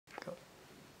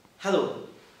Hello,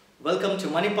 welcome to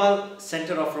Manipal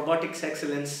Center of Robotics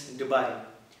Excellence, Dubai.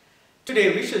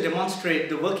 Today we shall demonstrate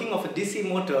the working of a DC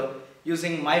motor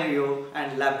using MyRio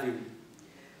and LabVIEW.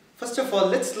 First of all,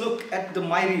 let's look at the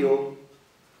MyRio.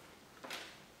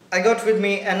 I got with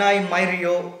me NI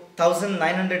MyRio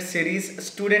 1900 series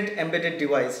student embedded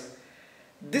device.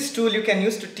 This tool you can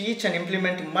use to teach and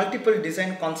implement multiple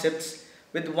design concepts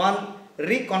with one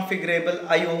reconfigurable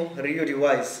I/O RIO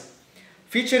device.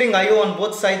 Featuring I/O on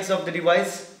both sides of the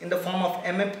device in the form of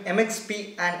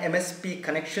MXP and MSP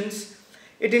connections.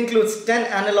 It includes 10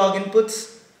 analog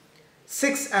inputs,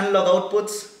 6 analog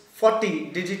outputs,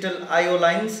 40 digital I/O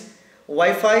lines,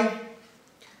 Wi-Fi,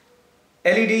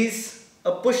 LEDs,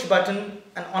 a push button,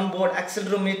 an onboard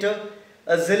accelerometer,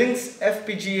 a Xilinx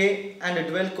FPGA and a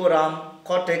dual-core ARM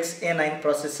Cortex A9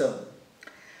 processor.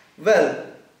 Well,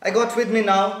 I got with me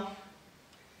now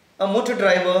a motor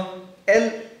driver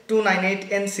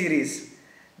L298N series.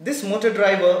 This motor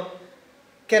driver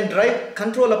can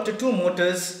control up to 2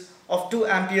 motors of 2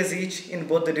 amperes each in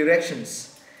both the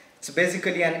directions. It's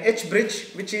basically an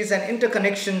H-bridge, which is an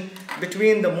interconnection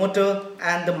between the motor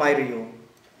and the MyRio.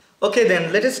 Okay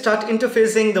then, let us start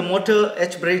interfacing the motor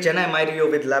H-bridge NI MyRio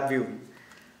with LabVIEW.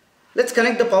 Let's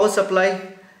connect the power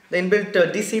supply, the inbuilt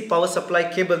DC power supply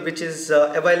cable, which is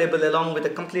available along with a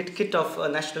complete kit of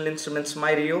National Instruments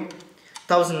MyRio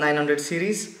 1900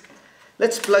 series.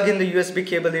 Let's plug in the USB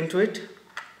cable into it.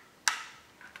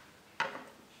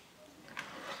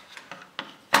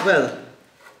 Well,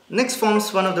 next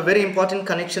forms one of the very important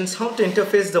connections, how to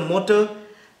interface the motor,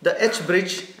 the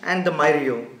H-bridge and the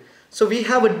MyRio. So we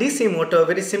have a DC motor,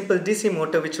 very simple DC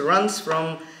motor, which runs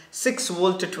from 6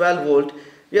 volt to 12 volt.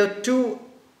 We have 2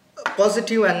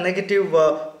 positive and negative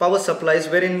power supplies,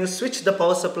 wherein you switch the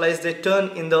power supplies, they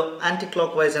turn in the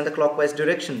anti-clockwise and the clockwise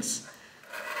directions.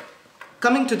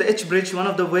 Coming to the H-bridge, one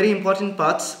of the very important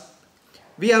parts,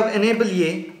 we have enable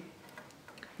A,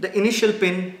 the initial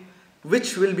pin,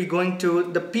 which will be going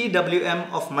to the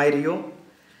PWM of MyRio.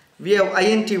 We have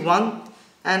INT1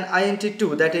 and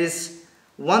INT2, that is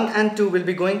 1 and 2 will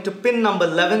be going to pin number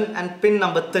 11 and pin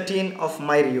number 13 of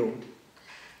MyRio.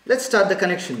 Let's start the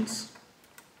connections.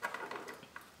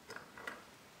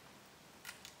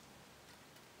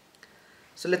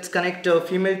 So let's connect a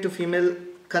female to female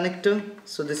connector.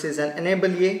 So this is an enable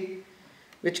A,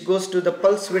 which goes to the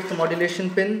pulse width modulation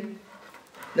pin.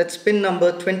 That's pin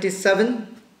number 27.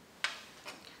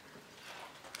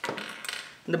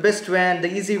 The best way and the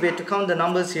easy way to count the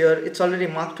numbers here, it's already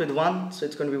marked with 1. So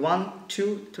it's going to be 1,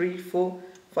 2, 3, 4,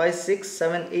 5, 6,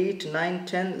 7, 8, 9,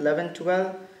 10, 11,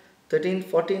 12, 13,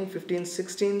 14, 15,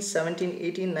 16, 17,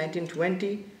 18, 19,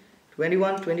 20,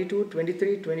 21, 22,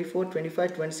 23, 24,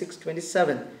 25, 26,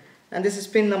 27. And this is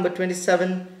pin number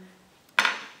 27.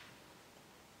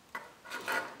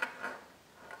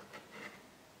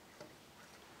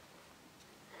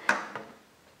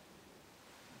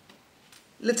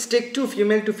 Let's take 2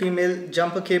 female to female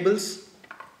jumper cables,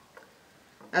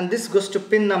 and this goes to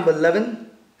pin number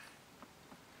 11.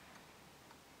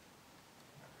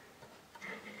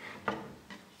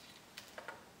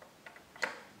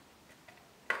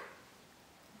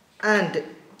 And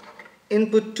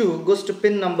input 2 goes to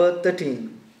pin number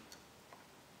 13.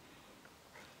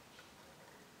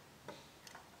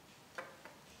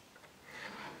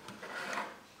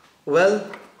 Well,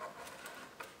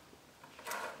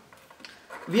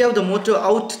 we have the motor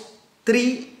out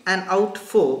 3 and out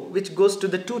 4, which goes to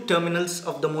the 2 terminals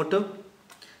of the motor.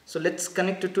 So let's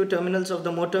connect to 2 terminals of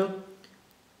the motor,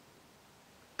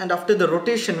 and after the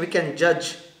rotation we can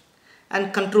judge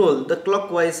and control the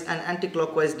clockwise and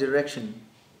anti-clockwise direction.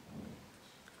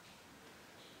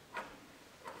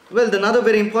 Well, another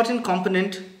very important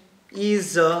component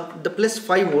is the plus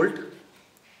 5 volt.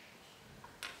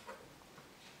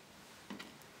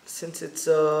 Since it's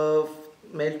a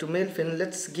male to male pin,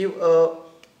 let's give a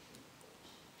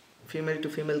female to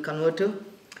female converter,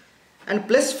 and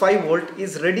plus 5 volt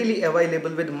is readily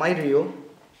available with MyRio.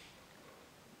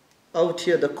 Out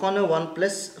here, the corner one,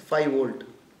 plus 5 volt.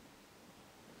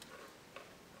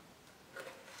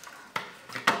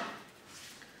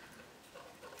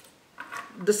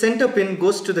 The center pin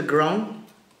goes to the ground.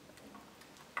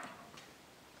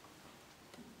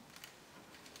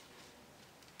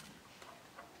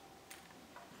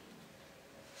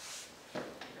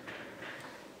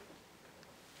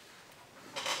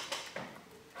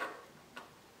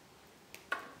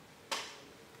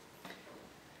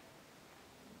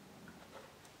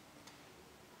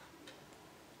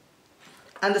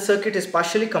 And the circuit is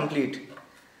partially complete.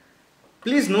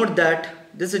 Please note that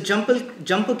there's a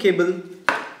jumper cable,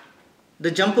 the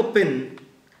jumper pin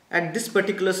at this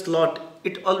particular slot,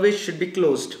 it always should be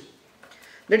closed.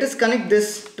 Let us connect this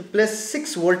to plus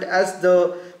 6 volt as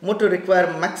the motor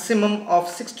require maximum of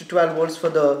 6 to 12 volts for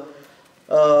the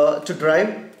to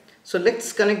drive. So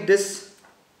let's connect this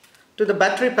to the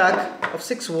battery pack of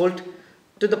 6 volt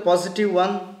to the positive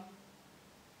one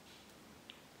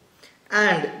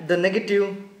and the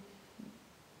negative,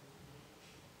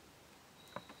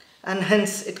 and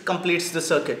hence it completes the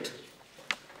circuit.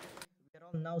 We are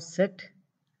all now set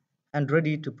and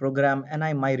ready to program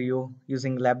NI MyRio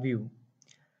using LabVIEW.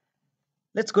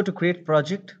 Let's go to create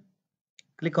project,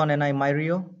 click on NI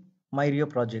MyRio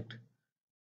project.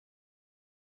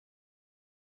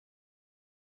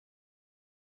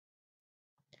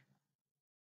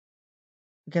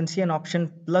 You can see an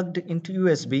option plugged into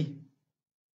USB.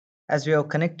 As we have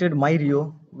connected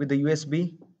MyRio with the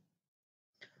USB,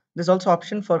 there's also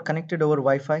option for connected over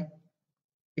Wi-Fi.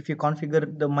 If you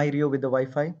configure the MyRio with the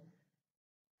Wi-Fi,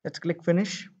 let's click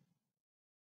finish.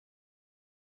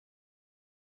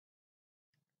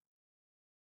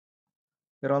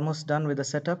 We're almost done with the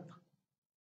setup.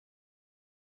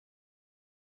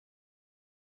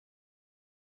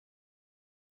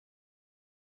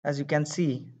 As you can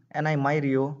see, NI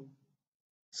MyRio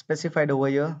specified over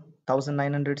here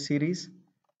 1900 series.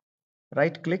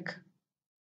 Right click,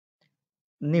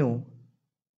 new,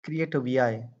 create a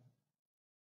VI.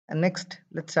 And next,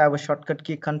 let's have a shortcut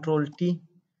key Control T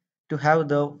to have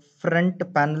the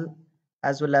front panel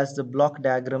as well as the block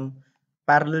diagram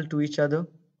parallel to each other.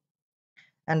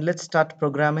 And let's start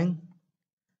programming.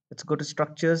 Let's go to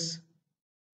structures,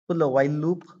 pull a while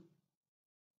loop.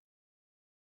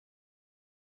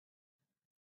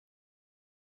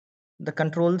 The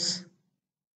controls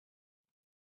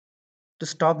to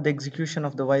stop the execution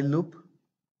of the while loop.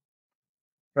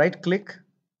 Right click.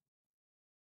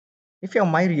 If you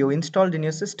have MyRio installed in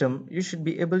your system, you should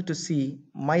be able to see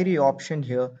MyRio option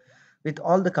here with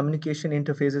all the communication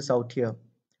interfaces out here.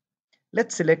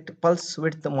 Let's select pulse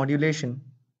width modulation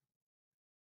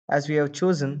as we have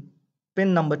chosen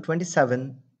pin number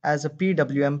 27 as a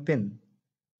PWM pin.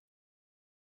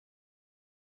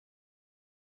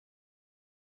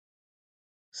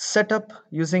 Setup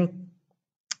using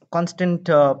constant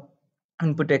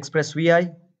input express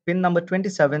VI. Pin number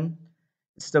 27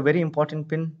 is the very important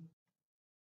pin.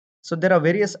 So there are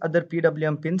various other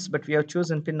PWM pins, but we have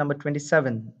chosen pin number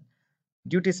 27.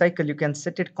 Duty cycle, you can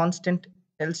set it constant,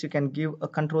 else you can give a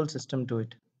control system to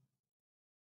it.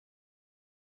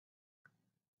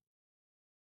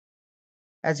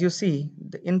 As you see,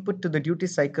 the input to the duty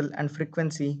cycle and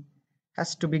frequency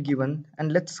has to be given,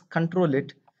 and let's control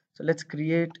it. So let's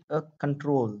create a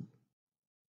control.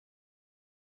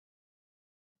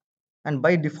 And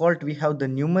by default, we have the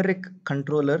numeric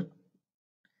controller,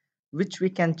 which we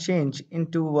can change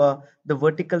into the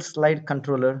vertical slide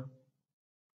controller.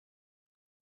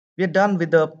 We are done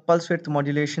with the pulse width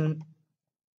modulation.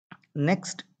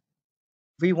 Next,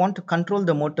 we want to control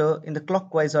the motor in the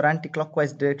clockwise or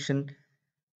anti-clockwise direction,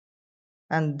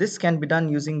 and this can be done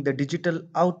using the digital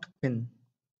out pin.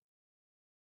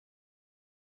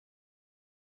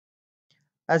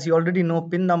 As you already know,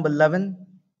 pin number 11,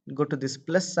 go to this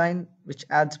plus sign which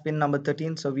adds pin number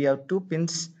 13. So we have two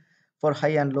pins for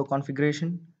high and low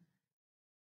configuration.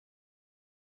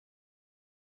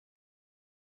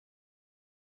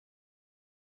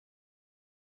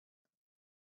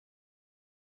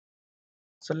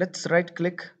 So let's right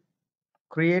click,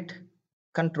 create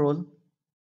control.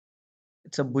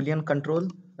 It's a Boolean control.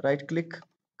 Right click,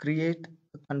 create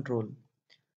control.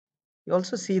 You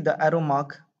also see the arrow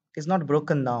mark is not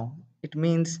broken now. It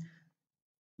means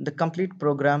the complete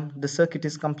program, the circuit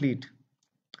is complete.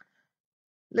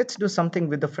 Let's do something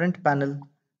with the front panel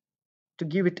to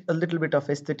give it a little bit of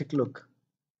aesthetic look.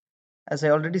 As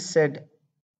I already said,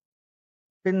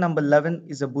 pin number 11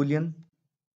 is a Boolean.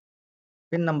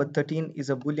 Pin number 13 is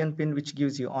a Boolean pin which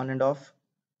gives you on and off.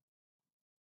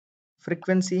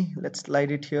 Frequency, let's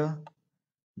slide it here.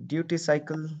 Duty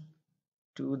cycle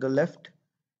to the left.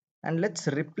 And let's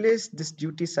replace this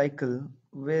duty cycle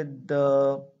with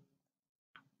a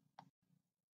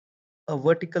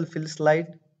vertical fill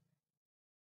slide.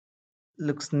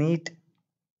 Looks neat.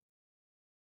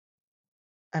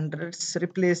 And let's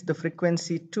replace the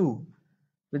frequency 2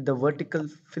 with the vertical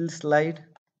fill slide.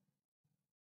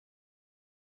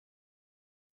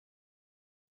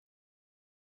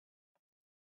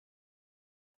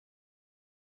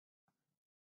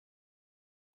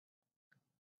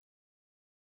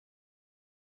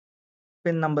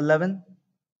 Pin number 11.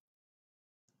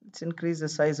 Let's increase the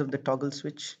size of the toggle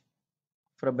switch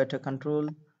for a better control.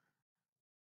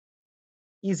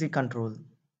 Easy control.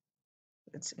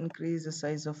 Let's increase the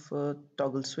size of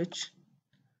toggle switch.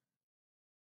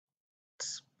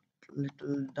 Let's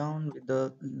little down with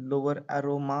the lower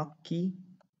arrow mark key,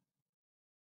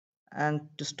 and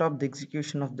to stop the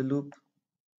execution of the loop,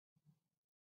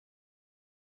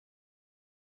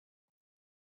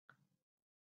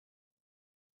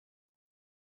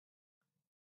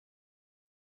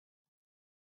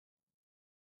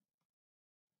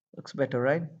 looks better,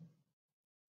 right?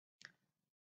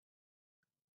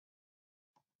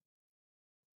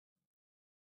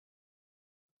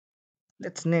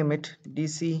 Let's name it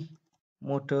DC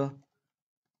motor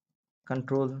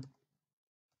control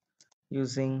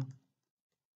using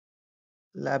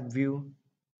LabVIEW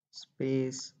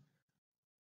space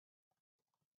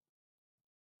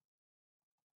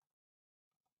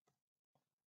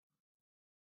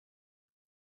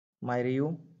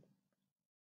MyRio,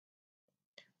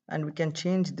 and we can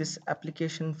change this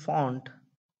application font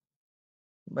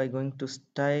by going to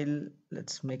style.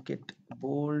 Let's make it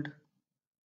bold.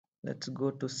 Let's go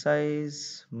to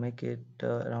size, make it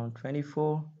around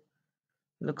 24.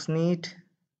 Looks neat.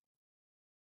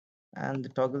 And the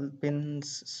toggle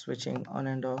pins switching on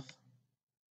and off.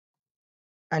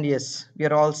 And yes, we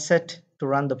are all set to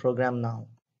run the program now.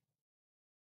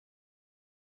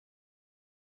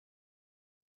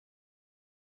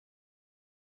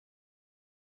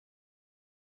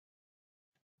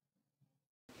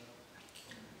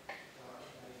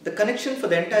 The connection for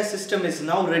the entire system is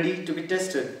now ready to be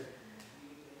tested.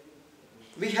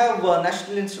 We have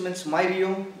National Instruments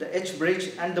MyRio, the H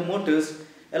bridge and the motors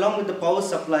along with the power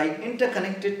supply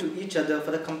interconnected to each other for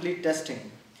the complete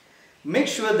testing. Make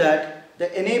sure that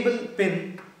the enable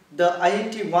pin, the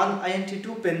INT1,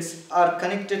 INT2 pins are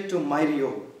connected to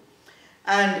MyRio,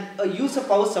 and use a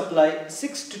power supply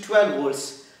 6 to 12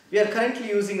 volts. We are currently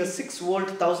using a 6 volt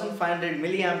 1500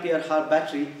 milliampere hour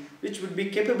battery, which would be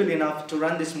capable enough to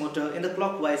run this motor in the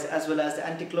clockwise as well as the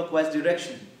anti-clockwise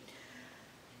direction.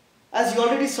 As you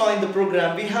already saw in the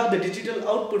program, we have the digital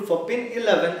output for pin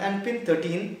 11 and pin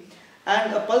 13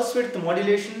 and a pulse width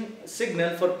modulation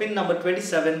signal for pin number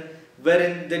 27,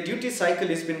 wherein the duty cycle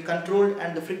has been controlled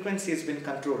and the frequency has been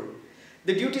controlled.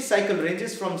 The duty cycle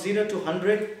ranges from 0 to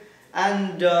 100,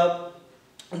 and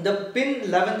the pin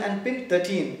 11 and pin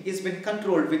 13 is been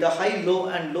controlled with a high-low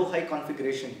and low-high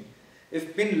configuration.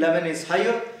 If pin 11 is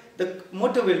higher, the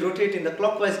motor will rotate in the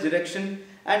clockwise direction,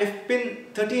 and if pin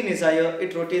 13 is higher,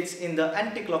 it rotates in the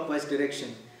anti-clockwise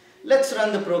direction. Let's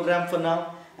run the program for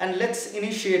now, and let's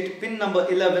initiate pin number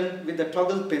 11 with the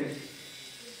toggle pin.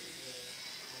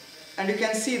 And you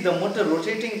can see the motor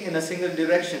rotating in a single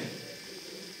direction.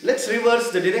 Let's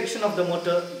reverse the direction of the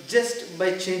motor just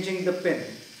by changing the pin.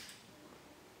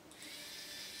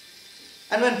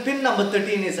 And when pin number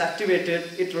 13 is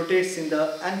activated, it rotates in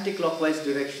the anti-clockwise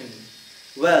direction.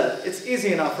 Well, it's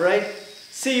easy enough, right?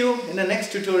 See you in the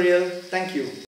next tutorial. Thank you.